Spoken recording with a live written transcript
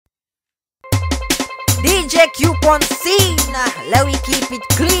DJ Q on scene, let we keep it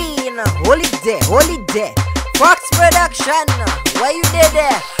clean. Hold it there. Fox production, where you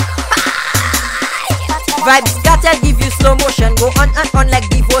there? Vibes scatter, give you slow motion. Go on and on like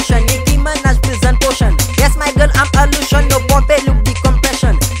devotion. Nicki Minaj prison potion. Yes, my girl, I'm illusion. No pompe, look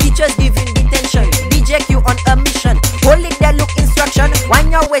decompression. Teachers giving detention. DJ Q on a mission. Hold it there, look instruction.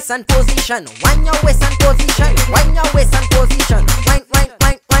 Wind your waist and position. Wind your waist and position. Wind your waist and position.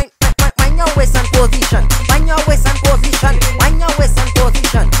 Wind your waist and position. Wind your waist and position. Wind your waist and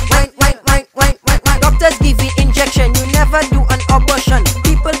position. Wind. Doctors give you injection. You never do an abortion.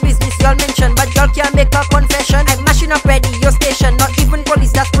 People business y'all mention, but y'all can't make a confession. I'm mashing up radio station. Not even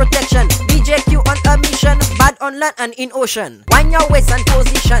police, that's protection. DJ Q on a mission. Bad on land and in ocean. Wind your waist and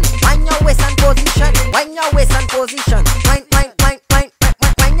position. Wind your waist and position. Wind your waist and position.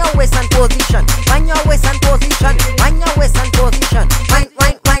 Wind your waist and position. Wind your waist and position. Wind your waist and position. Wind.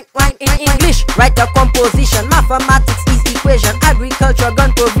 In English, write a composition. Mathematics is equation. Agriculture,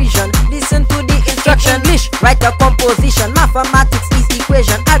 gun provision. Listen to the instruction. English, write a composition. Mathematics is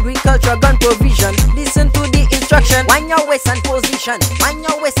equation. Agriculture, gun provision. Listen to the instruction. Wind your waist and position. Wind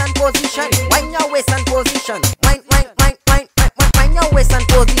your waist and position. Wind your waist and position. Wind your waist and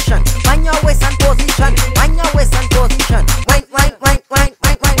position. Wind your waist and position. Wind your waist and position.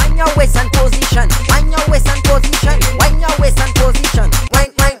 Wind your waist and position. Wind your waist and position. Wind your waist and position.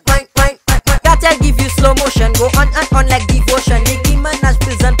 Gotta give you slow motion. Go on and on like devotion. Nicki Minaj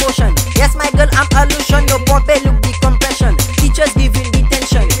prison potion. Yes, my girl, I'm illusion. No pompe, look decompression. Teachers giving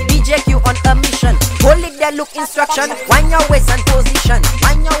detention. DJ Q on a mission. Hold it there, look instruction. Wind your waist and position.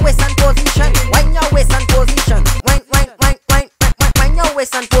 Wind your waist and position. Wind your waist and position. Wind your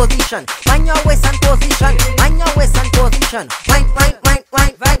waist and position. Wind your waist and position. Wind your waist and position. Wind.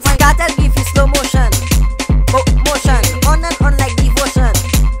 Gotta give you slow motion. Motion. On and on like devotion.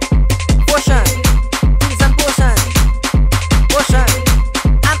 Potion. Prison potion. Potion.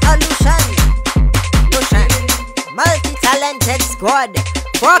 I'm illusion. Lotion. Multi-talented squad.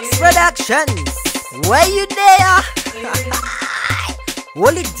 Fox Productions. Where you there?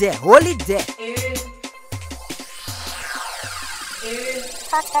 Hold it there.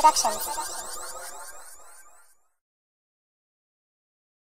 Fox Productions.